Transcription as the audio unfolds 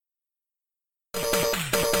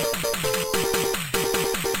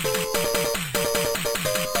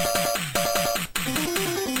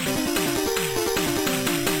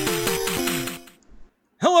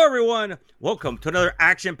everyone. Welcome to another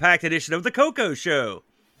action-packed edition of The Coco Show.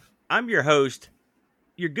 I'm your host,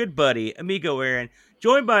 your good buddy, Amigo Aaron,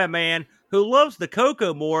 joined by a man who loves the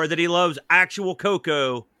cocoa more than he loves actual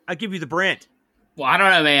cocoa. I give you the Brent. Well, I don't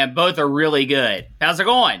know, man. Both are really good. How's it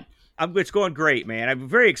going? It's going great, man. I'm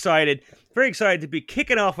very excited to be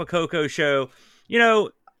kicking off a Coco Show. You know,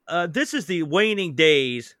 this is the waning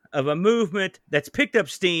days of a movement that's picked up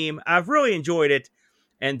steam. I've really enjoyed it.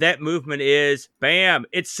 And that movement is, bam,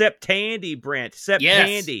 it's Sep Tandy, Brent. Sep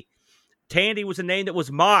Tandy. Tandy was a name that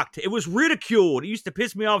was mocked. It was ridiculed. It used to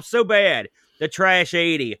piss me off so bad. The Trash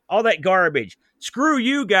 80, all that garbage. Screw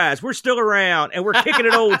you guys. We're still around, and we're kicking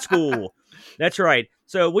it old school. That's right.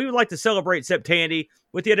 So we would like to celebrate Sep Tandy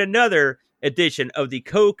with yet another edition of the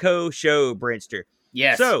Coco Show, Brentster.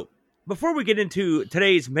 Yes. So before we get into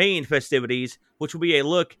today's main festivities, which will be a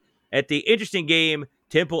look at the interesting game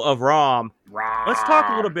Temple of Rom, let's talk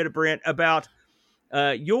a little bit, Brent, about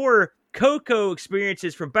your Coco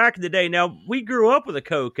experiences from back in the day. Now, we grew up with a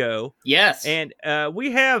Coco. Yes. And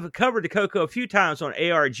we have covered the Coco a few times on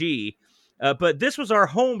ARG, but this was our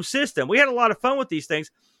home system. We had a lot of fun with these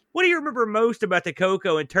things. What do you remember most about the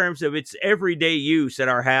Coco in terms of its everyday use at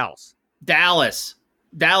our house? Dallas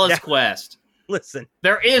Quest. Listen.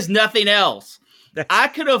 There is nothing else. I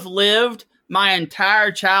could have lived my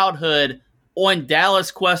entire childhood on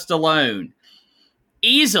Dallas Quest alone.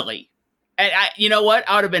 Easily. And you know what?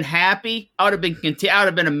 I would have been happy. I would have been content. I would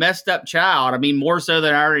have been a messed up child. I mean, more so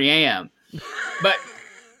than I already am. But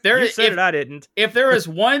you said it, I didn't. If there is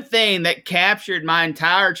one thing that captured my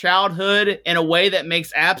entire childhood in a way that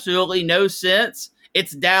makes absolutely no sense,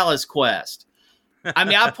 it's Dallas Quest. I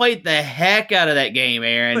mean, I played the heck out of that game,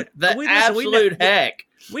 Aaron. Absolute heck.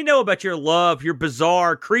 We know about your love, your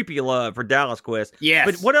bizarre, creepy love for Dallas Quest. Yes.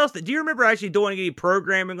 But what else? Do you remember actually doing any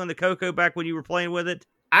programming on the Coco back when you were playing with it?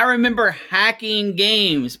 I remember hacking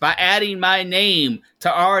games by adding my name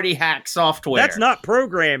to already hacked software. That's not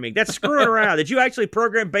programming. That's screwing around. Did you actually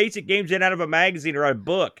program basic games in out of a magazine or a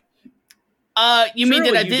book? You mean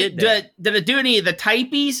did I do any of the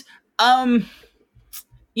typies?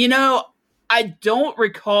 You know, I don't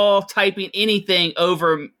recall typing anything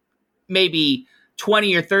over maybe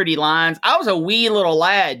 20 or 30 lines. I was a wee little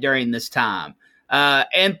lad during this time,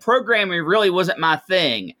 and programming really wasn't my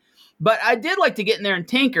thing. But I did like to get in there and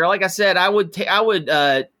tinker. Like I said, I would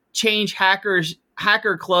change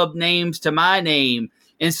hacker club names to my name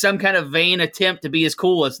in some kind of vain attempt to be as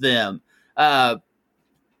cool as them. But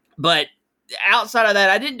outside of that,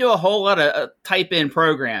 I didn't do a whole lot of type in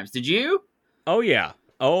programs. Did you? Oh yeah.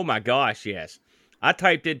 Oh my gosh, yes. I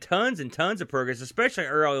typed in tons and tons of programs, especially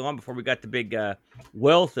early on before we got the big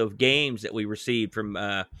wealth of games that we received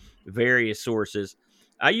from various sources.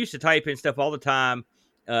 I used to type in stuff all the time.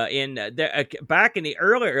 Back in the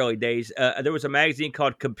early days, there was a magazine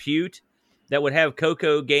called Compute that would have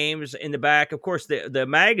Coco games in the back. Of course, the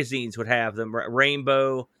magazines would have them.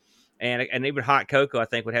 Rainbow and even Hot Cocoa, I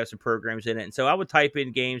think, would have some programs in it. And so I would type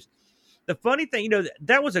in games. The funny thing,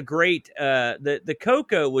 that was a great, the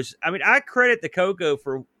Coco was, I mean, I credit the Coco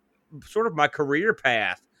for sort of my career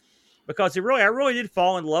path because I really did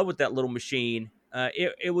fall in love with that little machine.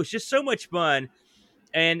 It was just so much fun.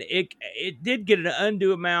 And it did get an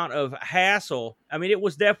undue amount of hassle. I mean, it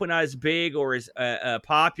was definitely not as big or as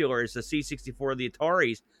popular as the C64 or the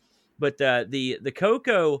Ataris. But the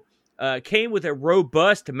Coco came with a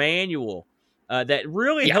robust manual that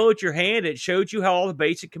really held your hand. It showed you how all the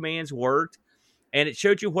basic commands worked. And it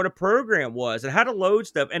showed you what a program was and how to load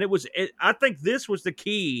stuff. And I think this was the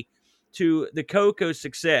key to the Coco's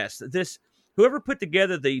success. Whoever put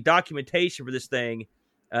together the documentation for this thing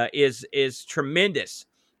is tremendous,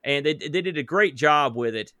 and they did a great job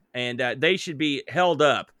with it, and they should be held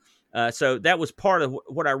up. So that was part of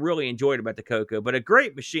what I really enjoyed about the Coco, but a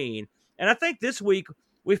great machine. And I think this week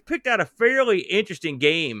we've picked out a fairly interesting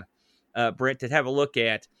game, Brent, to have a look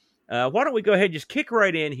at. Why don't we go ahead and just kick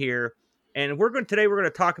right in here, and today we're going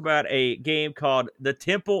to talk about a game called the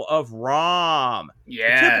Temple of Rom.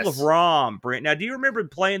 Yes. The Temple of Rom, Brent. Now, do you remember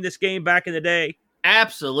playing this game back in the day?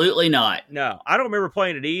 Absolutely not. No, I don't remember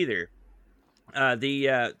playing it either.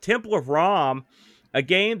 The Temple of Rom, a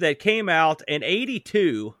game that came out in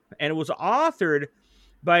 1982, and it was authored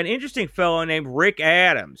by an interesting fellow named Rick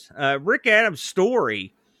Adams. Rick Adams'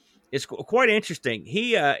 story is quite interesting.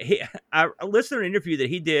 I listened to an interview that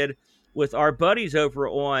he did with our buddies over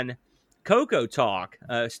on Coco Talk,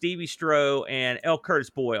 Stevie Stroh and L.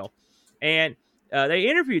 Curtis Boyle, and they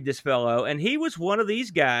interviewed this fellow, and he was one of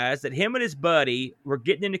these guys that him and his buddy were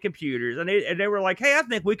getting into computers, and they were like, hey, I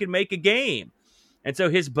think we could make a game. And so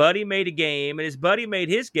his buddy made a game, and his buddy made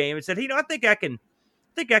his game and said, I think I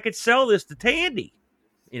could sell this to Tandy.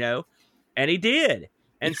 and he did.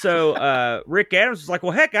 And so Rick Adams was like,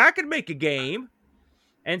 well, heck, I could make a game.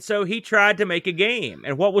 And so he tried to make a game.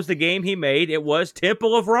 And what was the game he made? It was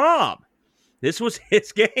Temple of Rom. This was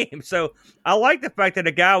his game. So I like the fact that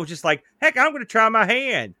a guy was just like, heck, I'm going to try my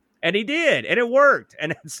hand. And he did. And it worked.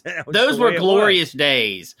 And those were glorious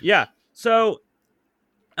days. Yeah. So,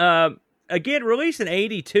 again, released in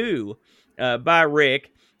 1982 by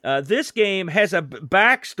Rick. This game has a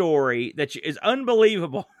backstory that is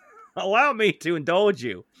unbelievable. Allow me to indulge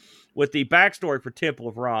you with the backstory for Temple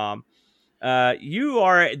of Rom. You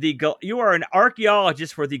are an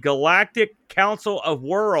archaeologist for the Galactic Council of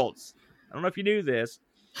Worlds. I don't know if you knew this.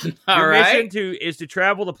 Your mission is to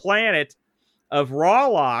travel the planet of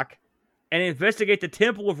Rawlock and investigate the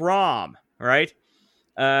Temple of Rom. Right?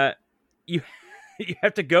 You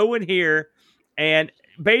have to go in here and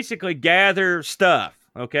basically gather stuff.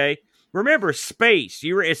 Okay. Remember, space.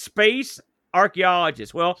 You were a space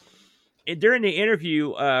archaeologist. Well, during the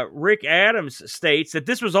interview, Rick Adams states that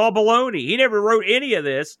this was all baloney. He never wrote any of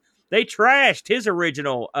this. They trashed his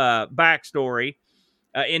original backstory.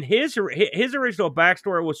 In his original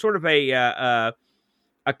backstory was sort of a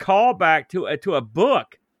callback to a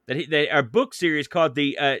book a book series called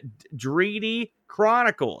the Dreedy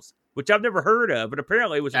Chronicles, which I've never heard of, but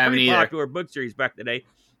apparently it was a pretty popular book series back in the day,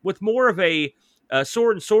 with more of a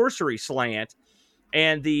sword and sorcery slant.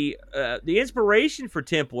 And the inspiration for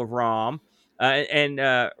Temple of Rom,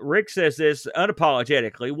 and Rick says this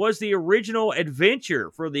unapologetically, was the original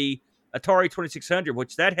adventure for the Atari 2600,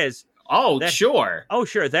 which that has... sure. Oh,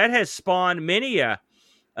 sure. That has spawned many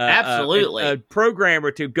absolutely a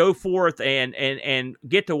programmer to go forth and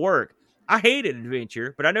get to work. I hated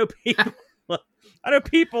adventure, but I know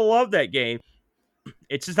people love that game.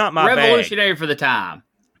 It's just not my revolutionary bag. For the time.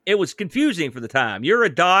 It was confusing for the time. You're a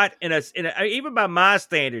dot in a even by my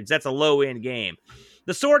standards, that's a low end game.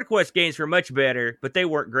 The Sword Quest games were much better, but they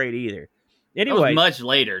weren't great either. Anyway, that was much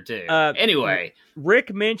later too. Anyway,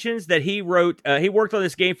 Rick mentions that he worked on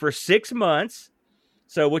this game for 6 months,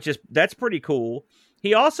 that's pretty cool.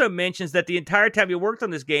 He also mentions that the entire time he worked on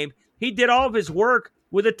this game, he did all of his work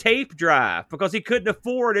with a tape drive because he couldn't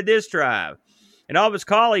afford a disc drive, and all of his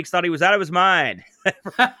colleagues thought he was out of his mind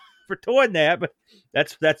for doing that, but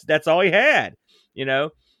that's all he had,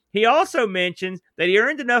 He also mentions that he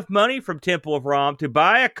earned enough money from Temple of Rom to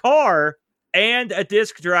buy a car and a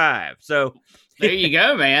disc drive. So there you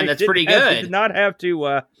go, man. That's pretty good. He did not have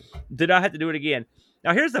to do it again.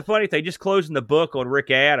 Now here's the funny thing: just closing the book on Rick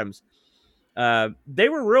Adams, they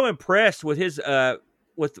were real impressed with his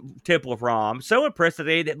with Temple of Rom. So impressed that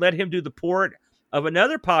they let him do the port of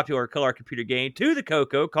another popular color computer game to the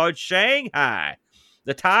Coco called Shanghai,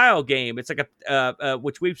 the tile game. It's like a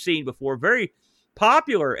which we've seen before, very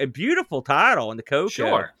popular and beautiful title in the Coco.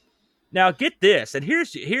 Sure. Now get this, and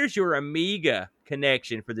here's your Amiga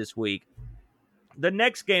connection for this week. The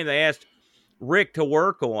next game they asked Rick to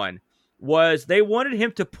work on was they wanted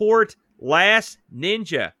him to port Last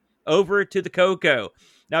Ninja over to the Coco.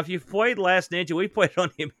 Now, if you've played Last Ninja, we played it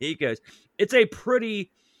on the Amigos. It's a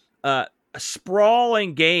pretty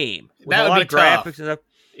sprawling game with a lot of graphics and stuff.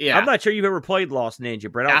 Yeah, I'm not sure you've ever played Lost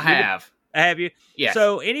Ninja, Brett. I have. Have you? Yes.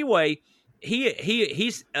 So anyway,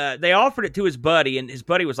 he's they offered it to his buddy, and his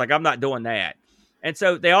buddy was like, "I'm not doing that." And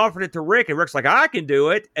so they offered it to Rick, and Rick's like, "I can do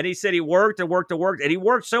it." And he said he worked, and he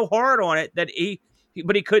worked so hard on it that he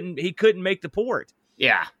couldn't make the port.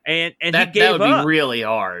 Yeah, and that, he gave that would up. Be really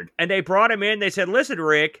hard. And they brought him in. They said, "Listen,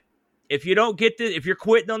 Rick, if you don't get this, if you're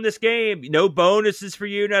quitting on this game, no bonuses for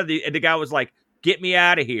you." And the guy was like, "Get me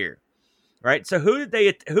out of here." Right. So who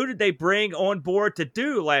did they bring on board to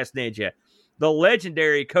do Last Ninja? The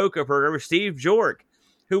legendary Coco programmer Steve Jork,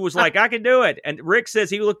 who was like, "I can do it." And Rick says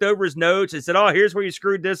he looked over his notes and said, "Oh, here's where you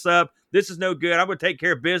screwed this up. This is no good. I'm going to take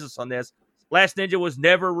care of business on this." Last Ninja was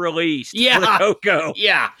never released for the Coco.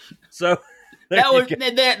 Yeah. So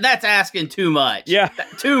that's asking too much. Yeah.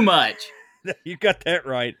 Too much. You got that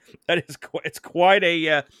right. It's quite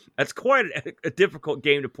a difficult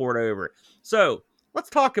game to port over. So let's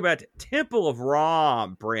talk about Temple of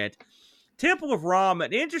Rom, Brent. Temple of Rom,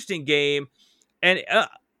 an interesting game, and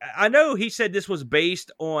I know he said this was based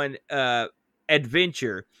on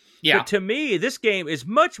adventure. Yeah. But to me, this game is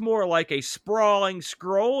much more like a sprawling,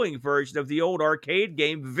 scrolling version of the old arcade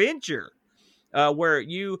game Venture, where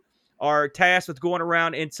you are tasked with going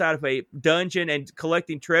around inside of a dungeon and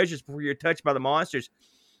collecting treasures before you're touched by the monsters.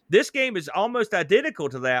 This game is almost identical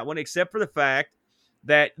to that one, except for the fact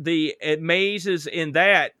that the mazes in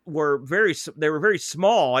that were very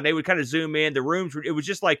small, and they would kind of zoom in. The rooms, it was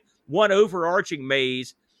just like one overarching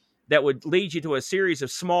maze that would lead you to a series of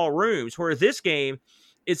small rooms, where this game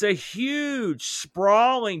It's a huge,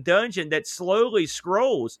 sprawling dungeon that slowly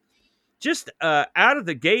scrolls. Just out of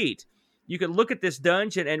the gate, you can look at this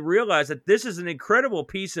dungeon and realize that this is an incredible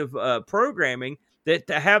piece of programming, that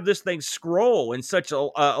to have this thing scroll in such a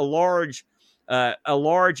large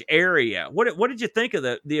area. What did you think of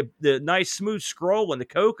the nice smooth scroll in the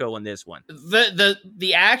Coco in this one?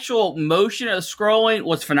 The actual motion of scrolling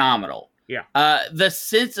was phenomenal. Yeah. The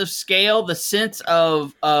sense of scale, the sense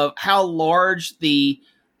of how large the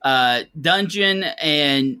dungeon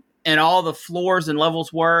and all the floors and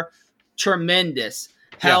levels were, tremendous.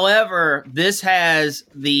 Yeah. However, this has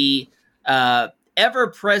the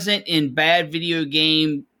ever-present in bad video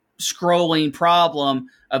game scrolling problem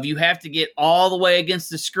of you have to get all the way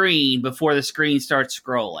against the screen before the screen starts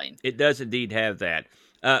scrolling. It does indeed have that.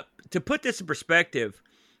 To put this in perspective,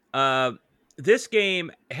 this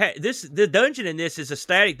game, the dungeon in this is a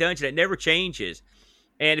static dungeon. It never changes.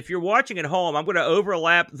 And if you're watching at home, I'm going to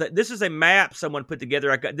overlap. This is a map someone put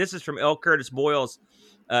together. This is from L. Curtis Boyle's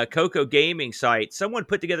Coco Gaming site. Someone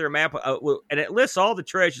put together a map, and it lists all the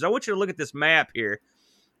treasures. I want you to look at this map here.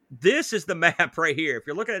 This is the map right here. If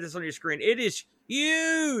you're looking at this on your screen, it is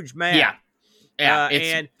huge map. Yeah.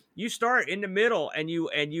 And you start in the middle, and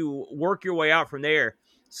you work your way out from there.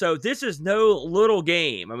 So this is no little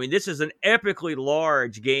game. I mean, this is an epically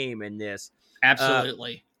large game in this.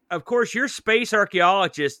 Absolutely. Of course, your space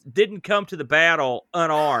archaeologist didn't come to the battle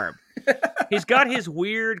unarmed. He's got his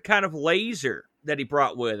weird kind of laser that he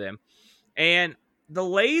brought with him. And the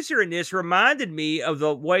laser in this reminded me of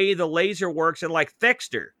the way the laser works in like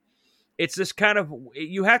Thexter. It's this kind of,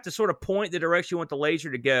 you have to sort of point the direction you want the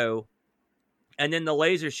laser to go. And then the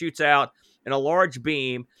laser shoots out in a large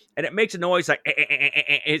beam, and it makes a noise like,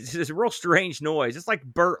 it's this real strange noise. It's like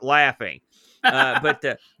Bert laughing. But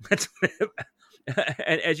that's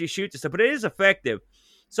and as you shoot this stuff, but it is effective.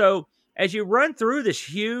 So as you run through this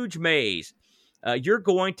huge maze, you're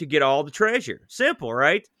going to get all the treasure. Simple,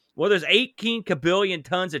 right? Well, there's 18 kabillion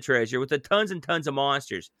tons of treasure with the tons and tons of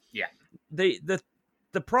monsters. Yeah.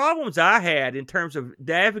 The problems I had in terms of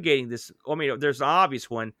navigating this, I mean, there's an obvious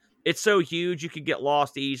one. It's so huge you could get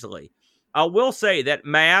lost easily. I will say that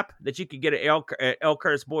map that you could get at L.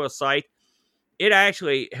 Curtis Boyle's site, it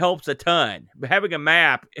actually helps a ton. Having a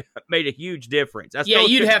map made a huge difference.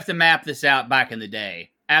 You'd have to map this out back in the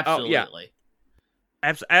day. Absolutely. Oh,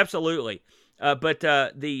 yeah. Absolutely. But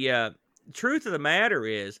the truth of the matter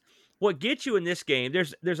is, what gets you in this game,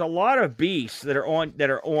 there's a lot of beasts that are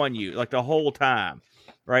on you like the whole time.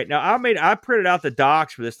 Right now, I printed out the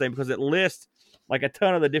docs for this thing because it lists like a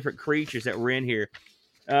ton of the different creatures that were in here.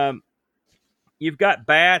 You've got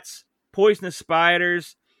bats, poisonous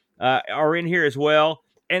spiders are in here as well.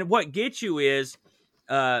 And what gets you is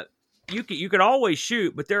you can always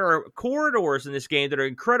shoot, but there are corridors in this game that are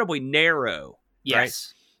incredibly narrow.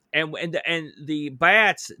 Yes. Right? And the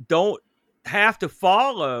bats don't have to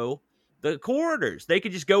follow the corridors. They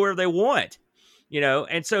can just go wherever they want.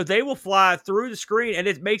 And so they will fly through the screen, and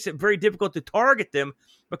it makes it very difficult to target them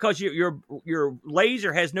because your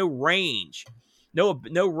laser has no range. No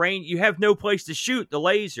range. You have no place to shoot the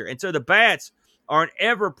laser. And so the bats are an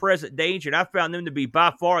ever-present danger, and I found them to be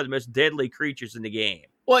by far the most deadly creatures in the game.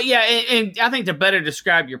 Well, yeah, and I think to better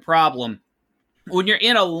describe your problem, when you're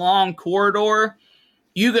in a long corridor,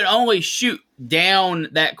 you can only shoot down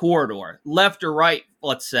that corridor, left or right,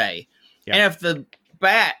 let's say. Yeah. And if the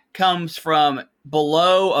bat comes from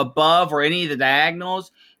below, above, or any of the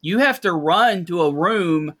diagonals, you have to run to a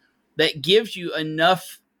room that gives you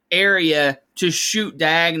enough area to shoot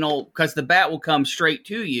diagonal because the bat will come straight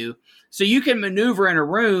to you. So you can maneuver in a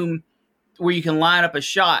room where you can line up a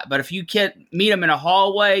shot. But if you can't meet them in a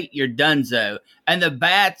hallway, you're donezo. And the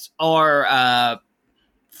bats are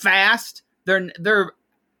fast. They're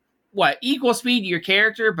equal speed to your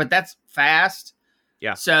character, but that's fast.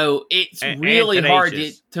 Yeah. So it's really hard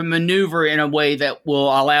to maneuver in a way that will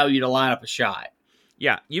allow you to line up a shot.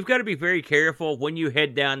 Yeah, you've got to be very careful when you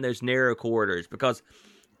head down those narrow corridors because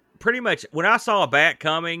pretty much when I saw a bat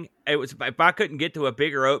coming, it was if I couldn't get to a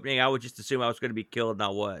bigger opening, I would just assume I was going to be killed, and I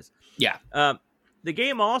was. Yeah. The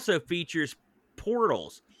game also features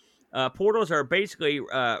portals. Portals are basically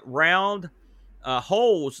round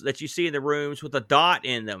holes that you see in the rooms with a dot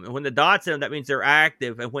in them. And when the dot's in them, that means they're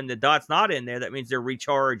active. And when the dot's not in there, that means they're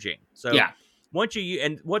recharging. So yeah.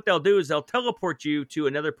 And what they'll do is they'll teleport you to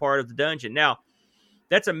another part of the dungeon. Now,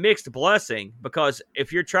 that's a mixed blessing because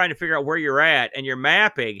if you're trying to figure out where you're at and you're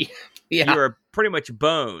mapping, you are pretty much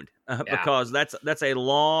boned because that's a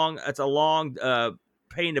long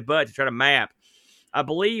pain in the butt to try to map. I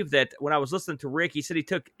believe that when I was listening to Rick, he said he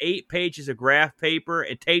took 8 pages of graph paper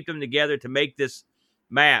and taped them together to make this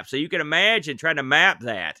map. So you can imagine trying to map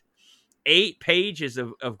that. 8 pages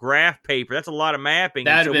of graph paper. That's a lot of mapping.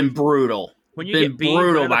 That would have been brutal. When you get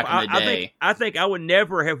brutal back in the day. I think I would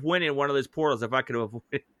never have went in one of those portals if I could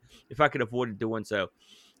have avoided doing so.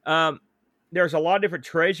 There's a lot of different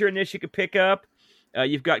treasure in this you could pick up.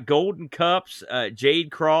 You've got golden cups,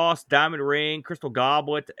 jade cross, diamond ring, crystal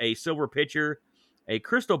goblet, a silver pitcher, a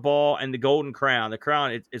crystal ball, and the golden crown. The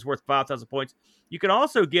crown is worth 5,000 points. You can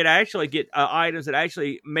also get items that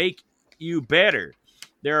actually make you better.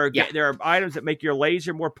 There are items that make your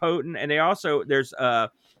laser more potent, and there's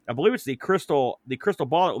I believe it's the crystal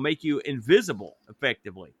ball that will make you invisible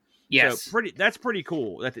effectively. Yes, so that's pretty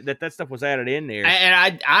cool. That stuff was added in there.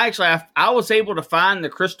 And I was able to find the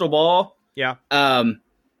crystal ball. Yeah.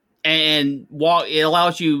 And walk. It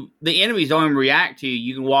allows you. The enemies don't even react to you.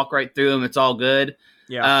 You can walk right through them. It's all good.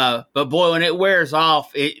 Yeah. But boy, when it wears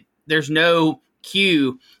off, there's no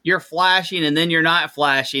cue. You're flashing, and then you're not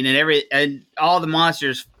flashing, and all the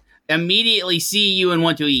monsters immediately see you and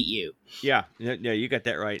want to eat you. Yeah, you got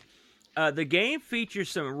that right. The game features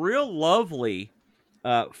some real lovely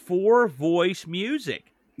 4-voice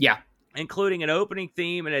music. Yeah, including an opening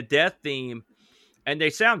theme and a death theme, and they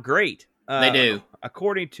sound great. They do.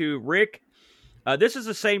 According to Rick, this is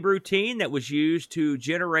the same routine that was used to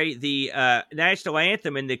generate the national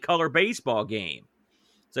anthem in the color baseball game.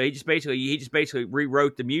 So he just basically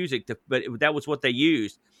rewrote the music, but that was what they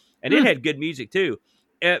used, and it had good music too.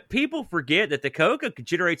 People forget that the Coco could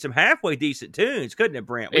generate some halfway decent tunes, couldn't it,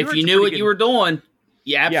 Brent? If you knew what you were doing,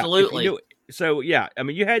 yeah, absolutely. Yeah, so yeah, I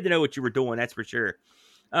mean, you had to know what you were doing. That's for sure.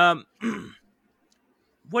 What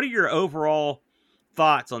are your overall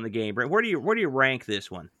thoughts on the game, Brent? Where do you rank this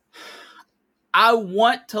one? I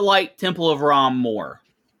want to like Temple of Ram more.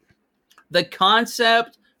 The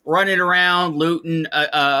concept, running around, looting,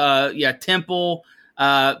 temple,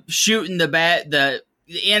 shooting the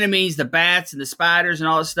enemies, the bats and the spiders and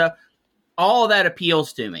all this stuff, all of that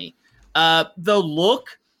appeals to me.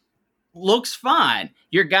 The looks fine.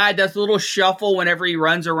 Your guy does a little shuffle whenever he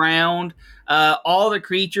runs around. All the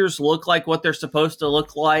creatures look like what they're supposed to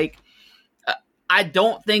look like. I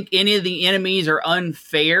don't think any of the enemies are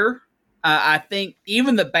unfair. I think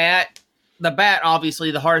even the bat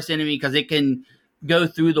obviously the hardest enemy because it can go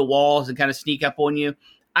through the walls and kind of sneak up on you.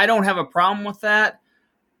 I don't have a problem with that.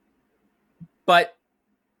 But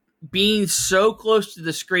being so close to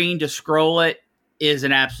the screen to scroll it is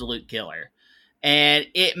an absolute killer. And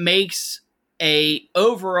it makes a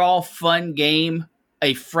overall fun game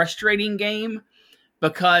a frustrating game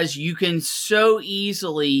because you can so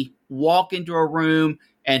easily walk into a room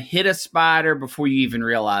and hit a spider before you even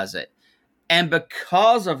realize it. And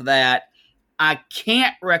because of that, I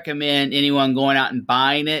can't recommend anyone going out and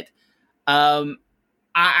buying it.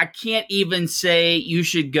 I can't even say you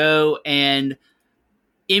should go and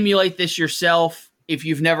emulate this yourself if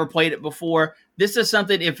you've never played it before. This is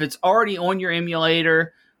something, if it's already on your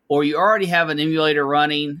emulator or you already have an emulator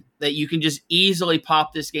running, that you can just easily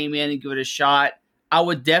pop this game in and give it a shot. I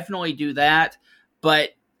would definitely do that,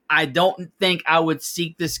 but I don't think I would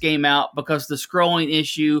seek this game out because the scrolling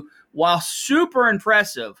issue, while super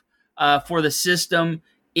impressive for the system,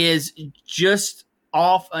 is just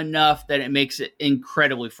off enough that it makes it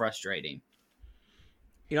incredibly frustrating.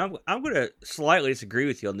 You know, I'm going to slightly disagree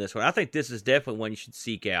with you on this one. I think this is definitely one you should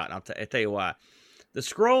seek out. And I'll tell you why. The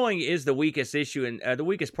scrolling is the weakest issue and the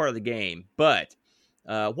weakest part of the game. But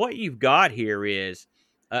what you've got here is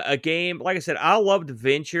a game, like I said, I loved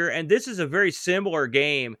Venture. And this is a very similar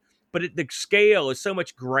game, but the scale is so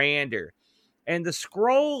much grander. And the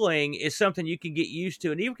scrolling is something you can get used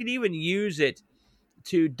to. And you can even use it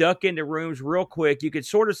to duck into rooms real quick. You can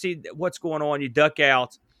sort of see what's going on. You duck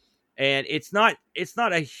out. And it's not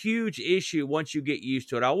a huge issue once you get used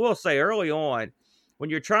to it. I will say early on, when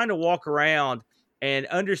you're trying to walk around and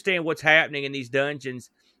understand what's happening in these dungeons,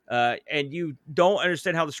 and you don't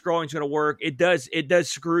understand how the scrolling is going to work, it does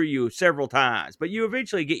screw you several times. But you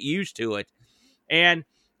eventually get used to it. And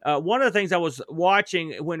one of the things I was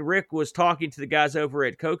watching when Rick was talking to the guys over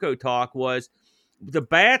at Coco Talk was the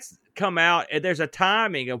bats come out, and there's a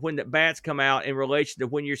timing of when the bats come out in relation to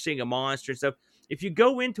when you're seeing a monster and stuff. If you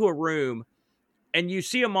go into a room and you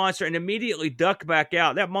see a monster and immediately duck back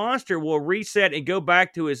out, that monster will reset and go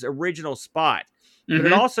back to his original spot. Mm-hmm. But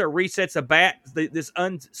it also resets this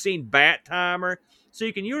unseen bat timer. So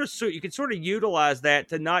you can sort of utilize that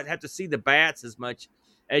to not have to see the bats as much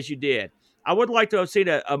as you did. I would like to have seen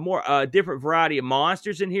a more different variety of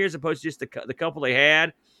monsters in here as opposed to just the couple they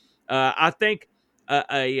had. I think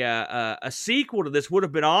a sequel to this would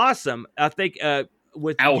have been awesome. I think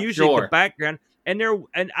with using the background.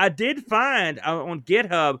 And I did find on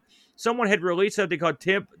GitHub someone had released something called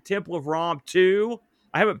Temple of Rom 2.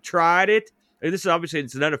 I haven't tried it. This is obviously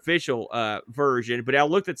it's an unofficial version, but I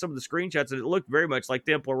looked at some of the screenshots and it looked very much like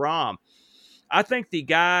Temple of Rom. I think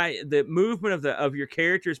the movement of your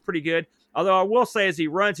character is pretty good. Although I will say, as he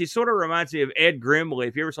runs, he sort of reminds me of Ed Grimley.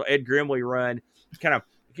 If you ever saw Ed Grimley run, kind of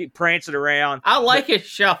keep prancing around. I like his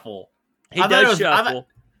shuffle. He does shuffle.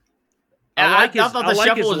 I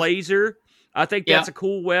like his laser. I think that's a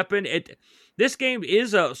cool weapon. This game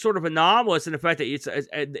is a sort of anomalous in the fact that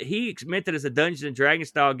he meant it as a Dungeons and Dragons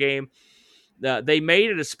style game. They made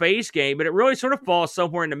it a space game, but it really sort of falls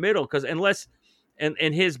somewhere in the middle because unless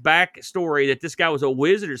in his backstory that this guy was a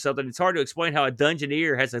wizard or something, it's hard to explain how a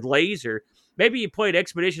Dungeoneer has a laser. Maybe you played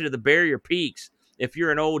Expedition to the Barrier Peaks if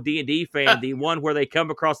you're an old D&D fan, the one where they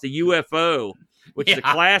come across the UFO, which is a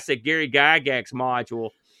classic Gary Gygax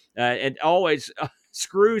module, and always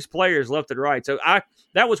screws players left and right. So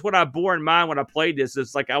that was what I bore in mind when I played this.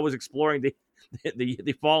 It's like I was exploring the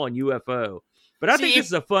fallen UFO. But I think this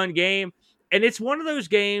is a fun game, and it's one of those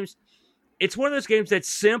games. It's one of those games that's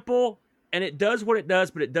simple. And it does what it does,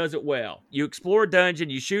 but it does it well. You explore a dungeon,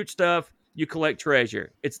 you shoot stuff, you collect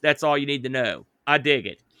treasure. That's all you need to know. I dig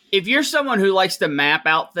it. If you're someone who likes to map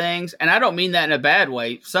out things, and I don't mean that in a bad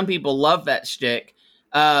way, some people love that shtick,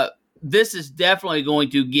 this is definitely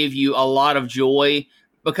going to give you a lot of joy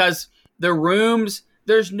because the rooms,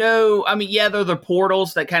 they're the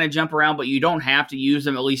portals that kind of jump around, but you don't have to use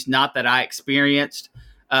them, at least not that I experienced.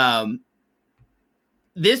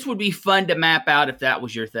 This would be fun to map out if that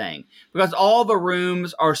was your thing. Because all the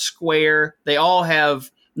rooms are square. They all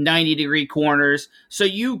have 90-degree corners. So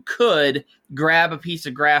you could grab a piece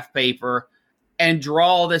of graph paper and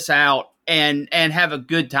draw this out and have a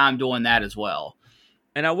good time doing that as well.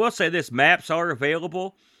 And I will say this, maps are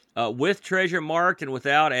available with treasure marked and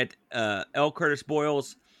without at L. Curtis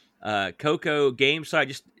Boyle's Coco game site.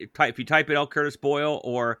 Just if you type in L. Curtis Boyle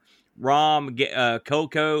or ROM,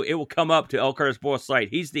 Coco, it will come up to L. Curtis Boyle's site.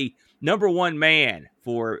 He's the #1 man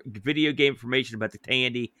for video game information about the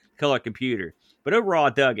Tandy color computer. But overall,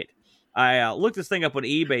 I dug it. I looked this thing up on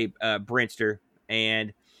eBay, Brentster,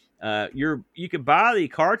 and you can buy the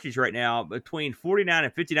cartridge right now between $49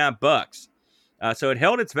 and $59. So it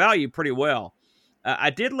held its value pretty well.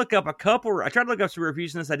 I did look up I tried to look up some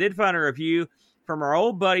reviews on this. I did find a review from our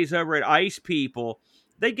old buddies over at Ice People.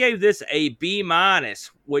 They gave this a B-,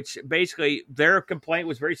 which basically their complaint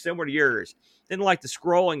was very similar to yours. Didn't like the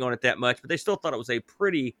scrolling on it that much, but they still thought it was a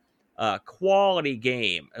pretty quality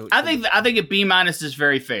game. I think a B- is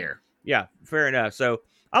very fair. Yeah, fair enough. So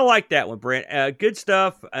I like that one, Brent. Good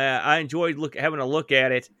stuff. I enjoyed having a look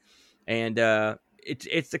at it, and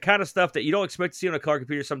it's the kind of stuff that you don't expect to see on a car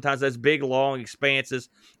computer sometimes. Those big, long expanses.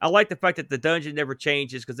 I like the fact that the dungeon never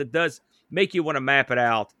changes because it does make you want to map it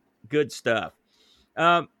out. Good stuff.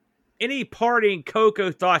 Any parting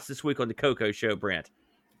Coco thoughts this week on the Coco Show, Brent?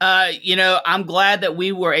 I'm glad that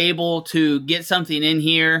we were able to get something in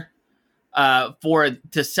here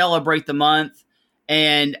to celebrate the month,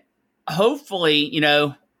 and hopefully,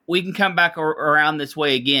 we can come back around this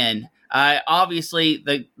way again. Obviously,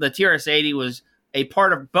 the TRS-80 was a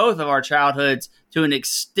part of both of our childhoods to an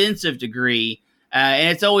extensive degree, and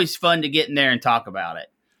it's always fun to get in there and talk about it.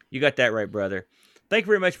 You got that right, brother. Thank you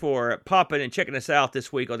very much for popping and checking us out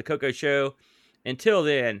this week on the Coco Show. Until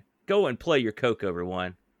then, go and play your Coco,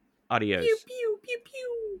 everyone. Adios. Pew, pew, pew,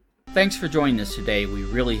 pew. Thanks for joining us today. We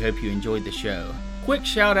really hope you enjoyed the show. Quick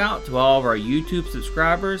shout out to all of our YouTube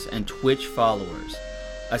subscribers and Twitch followers.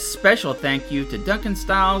 A special thank you to Duncan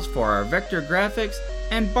Styles for our vector graphics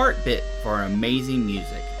and BartBit for our amazing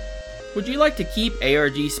music. Would you like to keep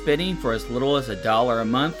ARG spinning for as little as $1 a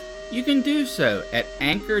month? You can do so at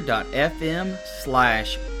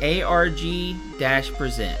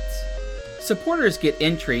anchor.fm/ARG-presents. Supporters get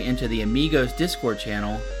entry into the Amigos Discord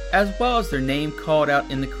channel, as well as their name called out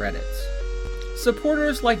in the credits.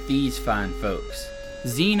 Supporters like these fine folks: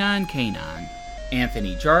 Z9K9,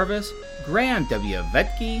 Anthony Jarvis, Graham W.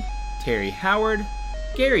 Vetke, Terry Howard,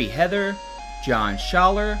 Gary Heather, John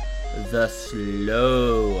Schaller, The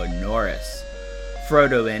Slow Norris,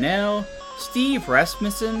 Frodo NL, Steve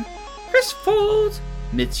Rasmussen, Chris Folds,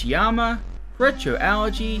 Mitsuyama,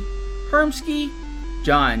 Retroallergy, Hermsky,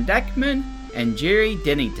 John Deckman, and Jerry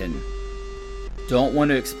Dennington. Don't want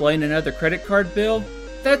to explain another credit card bill?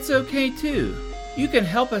 That's okay too. You can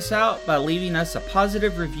help us out by leaving us a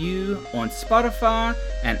positive review on Spotify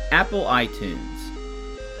and Apple iTunes.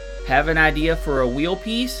 Have an idea for a wheel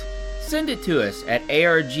piece? Send it to us at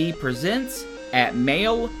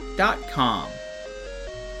argpresents@mail.com.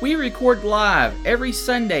 We record live every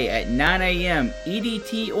Sunday at 9 a.m.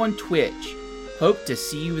 EDT on Twitch. Hope to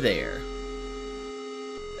see you there.